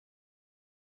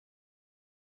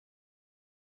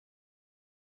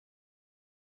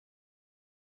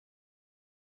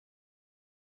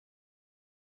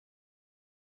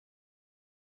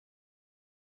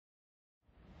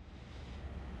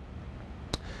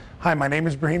Hi, my name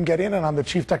is Ibrahim Gedeon, and I'm the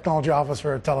Chief Technology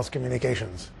Officer at Telus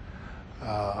Communications.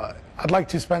 I'd like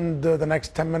to spend the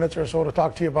next 10 minutes or so to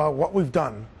talk to you about what we've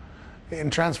done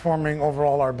in transforming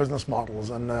overall our business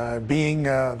models. And being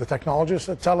the technologist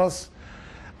at Telus,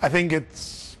 I think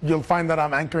you'll find that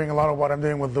I'm anchoring a lot of what I'm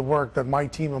doing with the work that my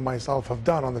team and myself have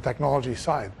done on the technology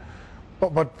side.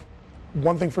 But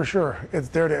one thing for sure, it's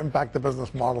there to impact the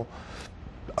business model.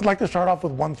 I'd like to start off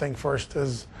with one thing first,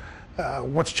 is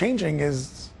what's changing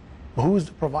is who's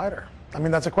the provider? I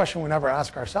mean, that's a question we never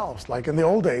ask ourselves. Like in the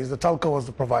old days, the telco was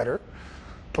the provider.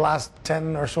 The last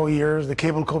 10 or so years, the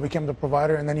cable co became the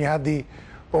provider, and then you had the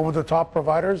over-the-top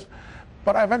providers.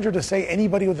 But I venture to say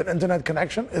anybody with an internet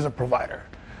connection is a provider.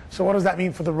 So what does that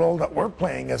mean for the role that we're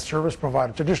playing as service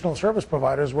providers, traditional service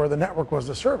providers, where the network was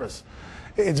the service?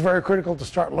 It's very critical to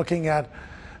start looking at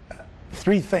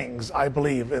three things, I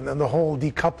believe, in the whole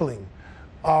decoupling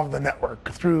of the network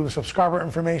through subscriber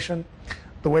information,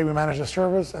 the way we manage the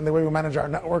service, and the way we manage our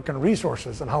network and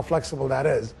resources, and how flexible that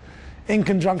is, in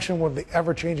conjunction with the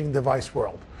ever-changing device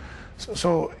world.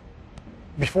 So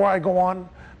before I go on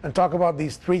and talk about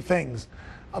these three things,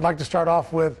 I'd like to start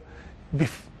off with,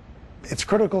 it's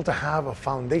critical to have a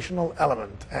foundational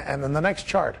element. And in the next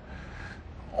chart,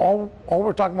 all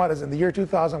we're talking about is in the year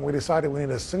 2000, we decided we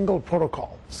need a single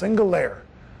protocol, single layer,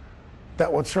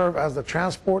 that would serve as the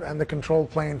transport and the control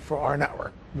plane for our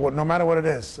network, no matter what it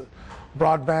is.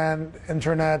 Broadband,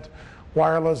 internet,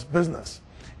 wireless, business.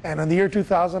 And in the year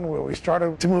 2000, we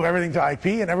started to move everything to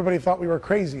IP, and everybody thought we were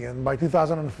crazy. And by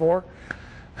 2004,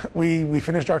 we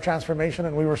finished our transformation,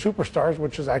 and we were superstars,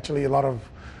 which is actually a lot of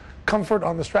comfort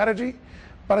on the strategy.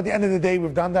 But at the end of the day,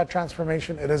 we've done that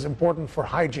transformation. It is important for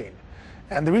hygiene.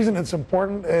 And the reason it's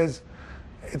important is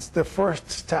it's the first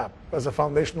step as a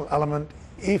foundational element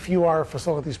if you are a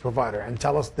facilities provider, and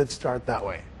Telus did start that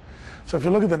way. So if you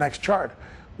look at the next chart,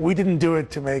 we didn't do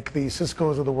it to make the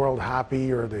Ciscos of the world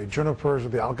happy, or the Junipers, or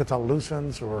the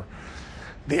Alcatel-Lucents, or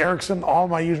the Ericsson, all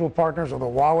my usual partners, or the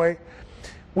Huawei.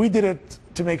 We did it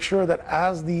to make sure that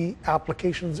as the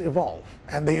applications evolve,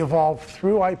 and they evolve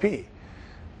through IP,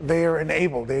 they are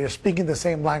enabled, they are speaking the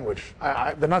same language.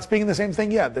 They're not speaking the same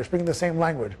thing yet, they're speaking the same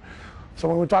language. So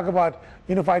when we talk about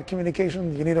unified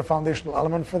communication, you need a foundational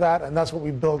element for that, and that's what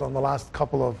we built on the last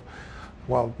couple of,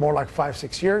 well, more like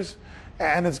 5-6 years.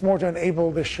 And it's more to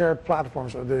enable the shared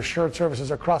platforms or the shared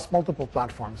services across multiple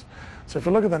platforms. So if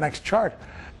you look at the next chart,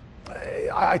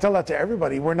 I tell that to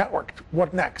everybody, we're networked,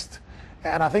 what next?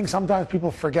 And I think sometimes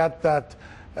people forget that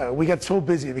we get so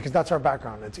busy, because that's our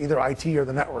background, it's either IT or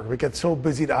the network. We get so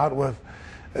busied out with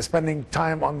spending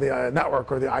time on the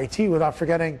network or the IT without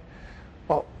forgetting,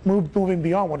 well, moving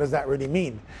beyond, what does that really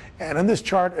mean? And in this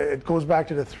chart, it goes back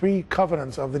to the three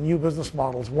covenants of the new business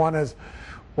models. One is,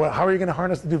 well, how are you going to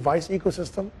harness the device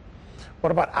ecosystem?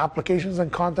 What about applications and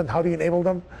content? How do you enable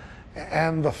them?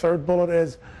 And the third bullet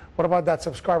is, what about that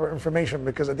subscriber information?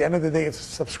 Because at the end of the day, if the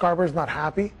subscriber is not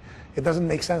happy, it doesn't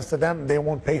make sense to them, they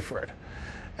won't pay for it.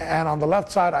 And on the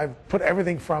left side, I've put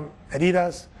everything from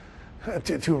Adidas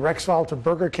to Rexall to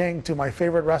Burger King to my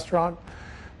favorite restaurant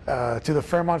to the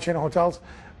Fairmont chain of hotels.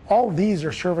 All these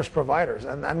are service providers,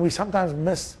 and we sometimes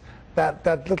miss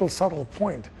that little subtle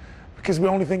point, because we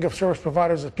only think of service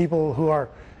providers as people who are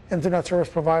internet service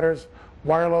providers,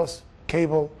 wireless,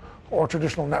 cable, or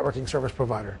traditional networking service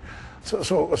provider.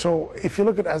 So if you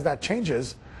look at it as that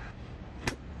changes,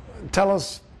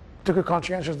 Telus took a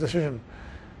conscientious decision.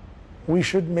 We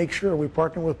should make sure we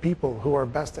partner with people who are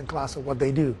best in class at what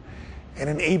they do and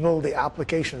enable the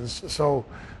applications. So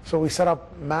we set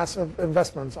up massive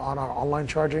investments on our online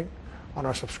charging, on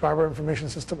our subscriber information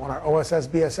system, on our OSS,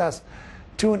 BSS,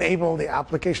 to enable the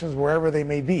applications wherever they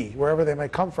may be, wherever they may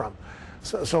come from.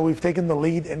 So we've taken the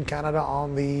lead in Canada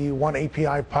on the One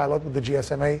API pilot with the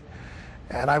GSMA,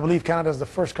 and I believe Canada is the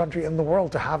first country in the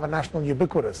world to have a national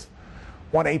ubiquitous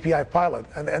One API pilot.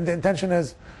 And the intention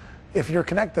is, if you're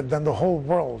connected, then the whole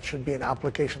world should be an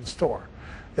application store.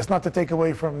 It's not to take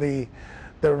away from the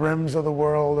RIMs of the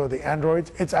world or the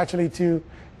Androids, it's actually to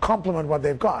complement what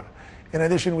they've got. In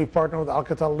addition, we partner with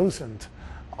Alcatel-Lucent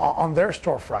on their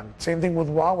storefront. Same thing with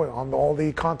Huawei on all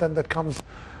the content that comes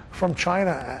from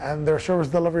China, and their service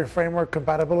delivery framework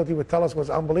compatibility with Telus was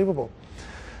unbelievable.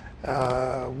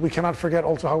 We cannot forget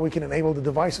also how we can enable the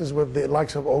devices with the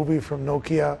likes of Ovi from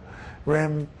Nokia,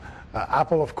 RIM,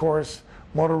 Apple of course,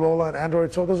 Motorola and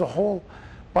Android. So there's a whole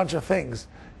bunch of things.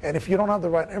 And if you don't have the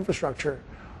right infrastructure,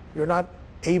 you're not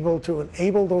able to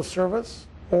enable those services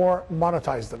or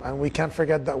monetize them. And we can't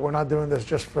forget that we're not doing this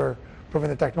just for proving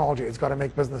the technology. It's got to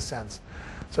make business sense.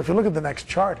 So if you look at the next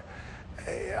chart,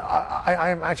 I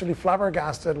am actually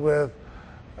flabbergasted with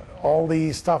all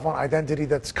the stuff on identity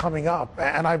that's coming up.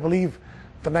 And I believe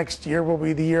the next year will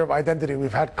be the year of identity.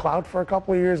 We've had cloud for a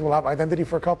couple of years, we'll have identity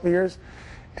for a couple of years.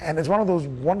 And it's one of those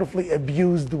wonderfully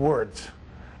abused words.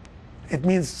 It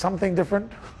means something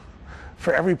different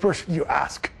for every person you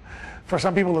ask. For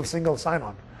some people, it's single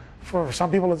sign-on. For some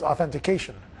people, it's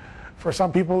authentication. For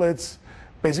some people, it's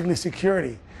basically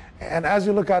security. And as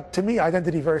you look at, to me,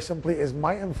 identity very simply is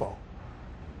my info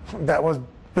that was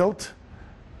built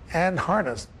and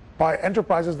harnessed by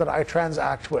enterprises that I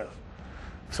transact with.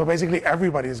 So basically,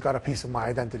 everybody's got a piece of my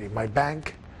identity. My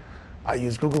bank, I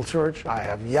use Google search, I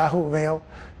have Yahoo Mail,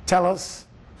 Telus,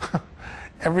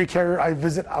 every carrier I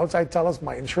visit outside Telus,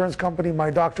 my insurance company, my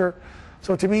doctor.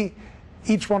 So to me,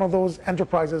 each one of those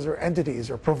enterprises or entities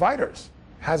or providers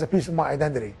has a piece of my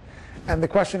identity. And the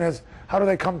question is, how do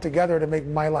they come together to make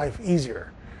my life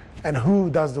easier? And who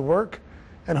does the work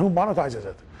and who monetizes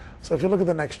it? So if you look at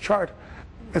the next chart,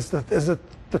 it's the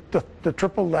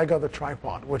triple leg of the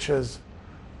tripod, which is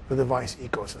the device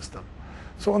ecosystem.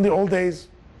 So in the old days,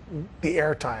 the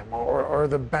airtime or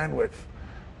the bandwidth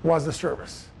was the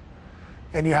service.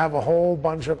 And you have a whole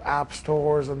bunch of app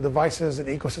stores and devices and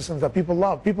ecosystems that people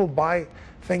love. People buy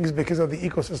things because of the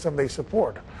ecosystem they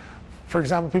support. For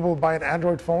example, people buy an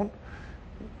Android phone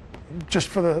just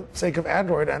for the sake of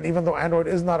Android, and even though Android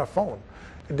is not a phone,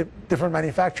 a different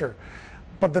manufacturer.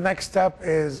 But the next step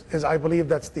is I believe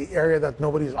that's the area that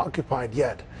nobody's occupied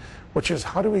yet, which is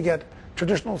how do we get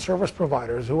traditional service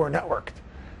providers who are networked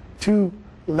to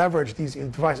leverage these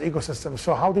device ecosystems.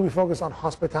 So how do we focus on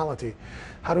hospitality?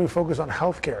 How do we focus on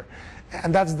healthcare?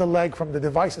 And that's the leg from the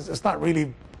devices. It's not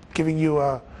really giving you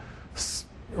a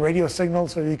radio signal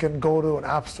so you can go to an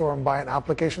app store and buy an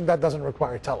application. That doesn't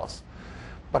require Telus.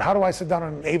 But how do I sit down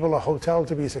and enable a hotel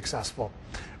to be successful?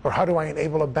 Or how do I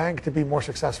enable a bank to be more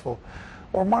successful?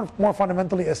 Or more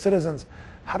fundamentally, as citizens,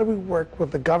 how do we work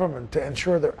with the government to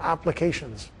ensure their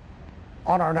applications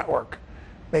on our network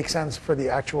make sense for the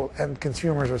actual end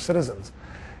consumers or citizens?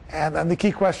 And the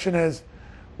key question is,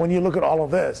 when you look at all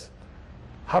of this,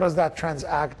 how does that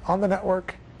transact on the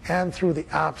network and through the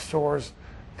app stores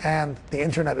and the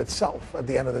internet itself at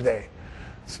the end of the day?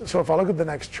 So if I look at the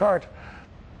next chart,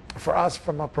 for us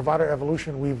from a provider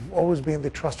evolution, we've always been the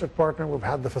trusted partner. We've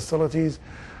had the facilities.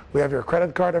 We have your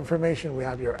credit card information. We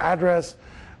have your address.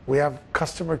 We have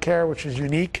customer care, which is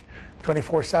unique,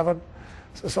 24/7.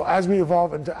 So as we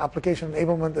evolve into application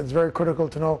enablement, it's very critical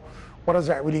to know what does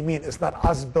that really mean. It's not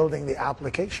us building the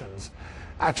applications.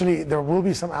 Actually, there will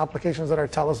be some applications that are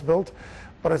Telus built,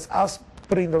 but it's us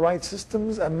putting the right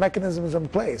systems and mechanisms in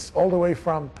place, all the way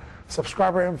from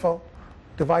subscriber info,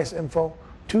 device info,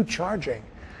 to charging,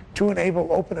 to enable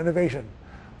open innovation.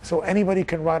 So anybody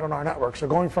can ride on our network. So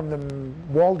going from the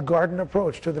walled garden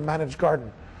approach to the managed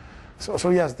garden. So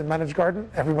yes, the managed garden,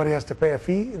 everybody has to pay a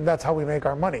fee, and that's how we make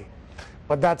our money.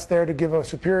 But that's there to give a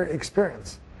superior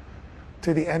experience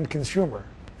to the end consumer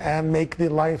and make the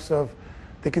lives of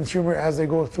the consumer as they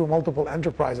go through multiple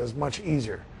enterprises much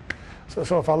easier.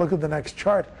 So if I look at the next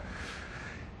chart,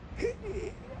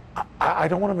 I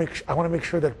want to make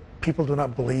sure that people do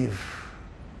not believe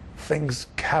things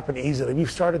happen easily.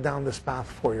 We've started down this path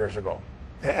 4 years ago,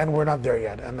 and we're not there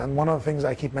yet. And one of the things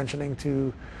I keep mentioning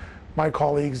to my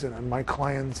colleagues and my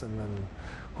clients and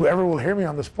whoever will hear me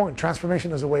on this point,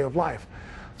 transformation is a way of life.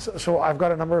 So I've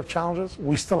got a number of challenges.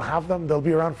 We still have them. They'll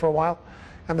be around for a while.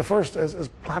 And the first is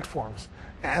platforms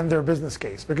and their business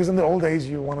case. Because in the old days,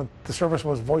 the service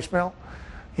was voicemail.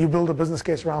 You build a business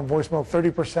case around voicemail,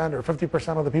 30% or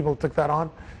 50% of the people took that on.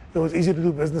 It was easy to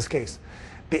do business case.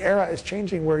 The era is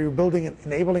changing where you're building an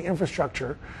enabling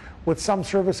infrastructure with some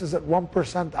services at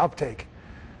 1% uptake.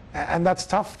 And that's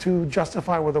tough to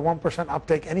justify with a 1%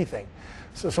 uptake anything.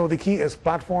 So the key is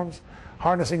platforms,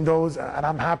 harnessing those, and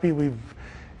I'm happy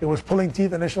it was pulling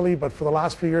teeth initially, but for the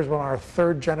last few years we're on our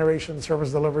 3rd generation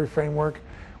service delivery framework.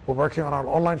 We're working on our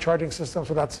online charging system,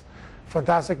 so that's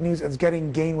fantastic news. It's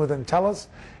getting gain within Telus.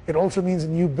 It also means a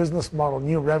new business model,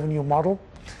 new revenue model,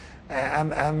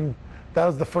 and that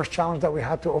was the first challenge that we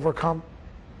had to overcome.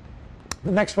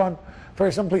 The next one,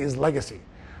 very simply, is legacy.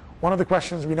 One of the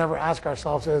questions we never ask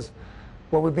ourselves is,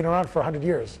 well, we've been around for 100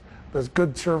 years. There's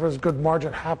good service, good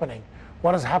margin happening.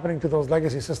 What is happening to those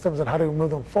legacy systems and how do we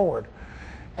move them forward?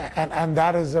 And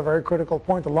that is a very critical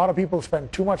point. A lot of people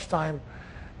spend too much time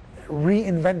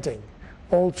reinventing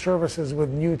old services with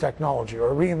new technology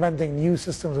or reinventing new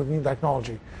systems with new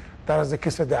technology. That is the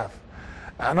kiss of death.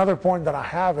 Another point that I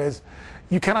have is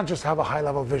you cannot just have a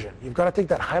high-level vision. You've got to take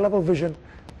that high-level vision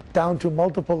down to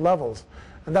multiple levels.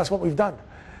 And that's what we've done.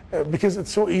 Because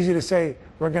it's so easy to say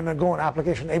we're going to go on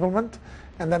application enablement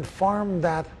and then farm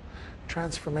that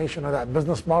transformation or that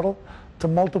business model to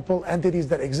multiple entities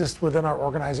that exist within our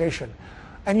organization.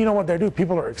 And you know what they do?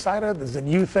 People are excited. This is a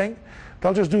new thing.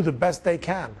 They'll just do the best they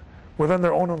can within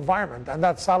their own environment. And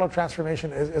that silo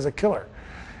transformation is a killer.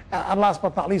 And last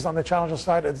but not least, on the challenger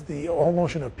side, it's the whole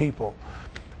notion of people.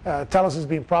 Telus has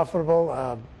been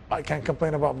profitable. I can't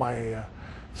complain about my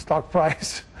stock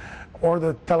price or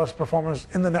the Telus performance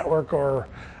in the network or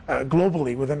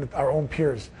globally within our own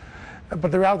peers.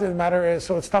 But the reality of the matter is,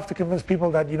 so it's tough to convince people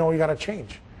that, you got to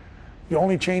change. You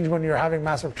only change when you're having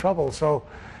massive trouble. So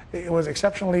it was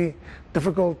exceptionally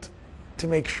difficult to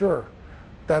make sure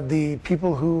that the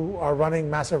people who are running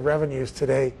massive revenues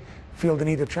today feel the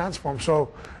need to transform.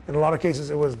 So in a lot of cases,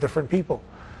 it was different people.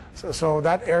 So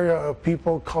that area of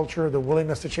people, culture, the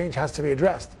willingness to change has to be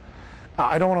addressed.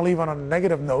 I don't want to leave on a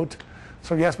negative note.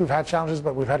 So yes, we've had challenges,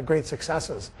 but we've had great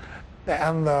successes.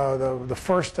 And the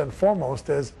first and foremost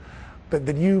is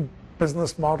the new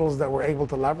business models that we're able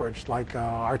to leverage, like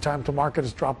our time to market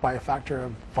has dropped by a factor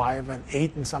of 5 and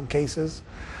 8 in some cases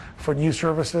for new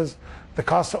services. The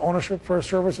cost of ownership for a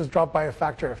service has dropped by a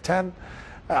factor of 10.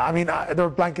 I mean, they're a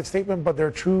blanket statement, but they're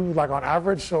true, like on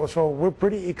average. So we're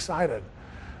pretty excited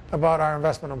about our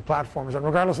investment in platforms. And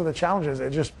regardless of the challenges,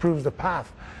 it just proves the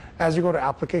path. As you go to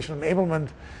application enablement,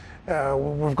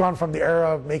 we've gone from the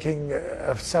era of making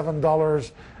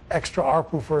 $7 extra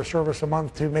ARPU for a service a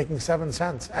month to making 7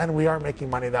 cents, and we are making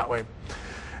money that way.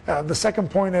 The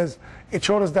second point is, it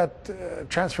showed us that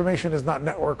transformation is not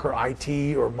network or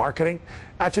IT or marketing.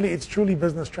 Actually, it's truly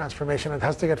business transformation. It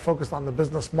has to get focused on the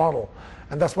business model,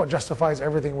 and that's what justifies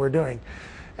everything we're doing.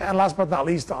 And last but not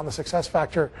least, on the success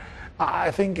factor,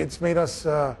 I think it's made us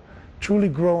truly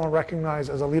grow and recognize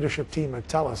as a leadership team at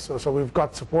Telus. So we've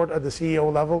got support at the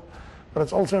CEO level, but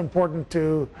it's also important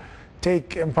to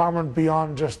take empowerment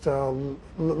beyond just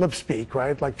lip speak,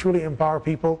 right? Like truly empower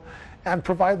people and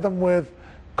provide them with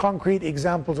concrete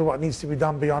examples of what needs to be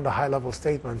done beyond a high-level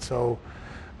statement. So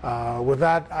with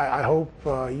that, I hope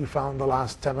you found the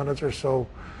last 10 minutes or so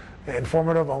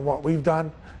informative on what we've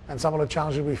done and some of the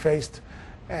challenges we faced.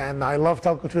 And I love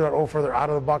Telco 2.0 for their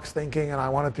out-of-the-box thinking, and I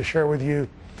wanted to share with you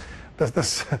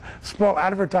this small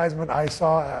advertisement I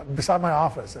saw beside my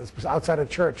office. It's outside a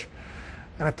church,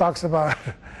 and it talks about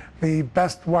the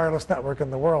best wireless network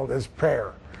in the world is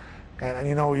prayer. And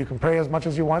you can pray as much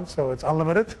as you want, so it's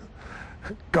unlimited.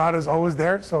 God is always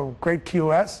there, so great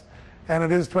QoS, and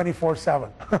it is 24/7.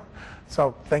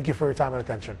 So thank you for your time and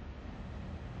attention.